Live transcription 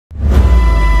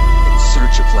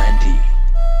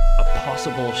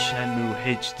Shenmue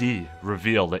HD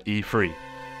revealed at E3.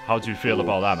 How do you feel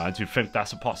about that, man? Do you think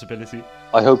that's a possibility?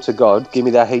 I hope to God, give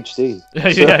me that HD.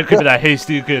 Yeah, give me that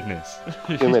HD goodness.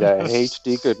 Give me that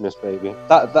HD goodness, baby.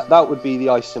 That would be the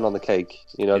icing on the cake.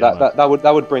 You know, Yeah,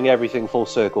 that would bring everything full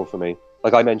circle for me.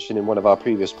 Like I mentioned in one of our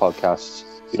previous podcasts,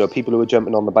 you know, people who are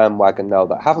jumping on the bandwagon now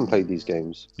that haven't played these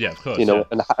games, yeah, of course. you know,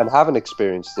 Yeah. and haven't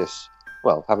experienced this.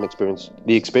 Well, haven't experienced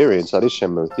the experience that is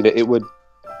Shenmue. You know, it would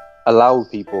allow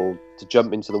people to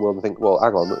jump into the world and think, well,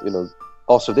 hang on, you know,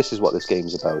 also this is what this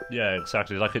game's about. Yeah,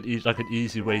 exactly. Like an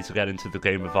easy way to get into the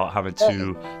game without having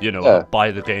to, Yeah.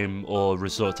 buy the game or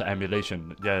resort to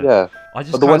emulation. Yeah. Yeah. I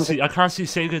just But the can't one see. I can't see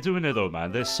Sega doing it though,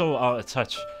 man. They're so out of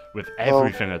touch with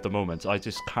everything at the moment. I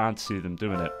just can't see them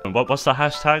doing it. And what's the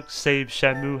hashtag? Save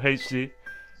Shenmue HD.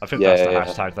 I think that's the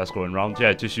hashtag that's going around.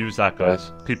 Yeah, just use that,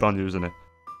 guys. Keep on using it.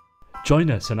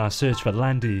 Join us in our search for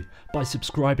Landy by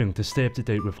subscribing to stay up to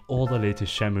date with all the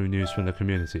latest Shenmue news from the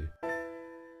community.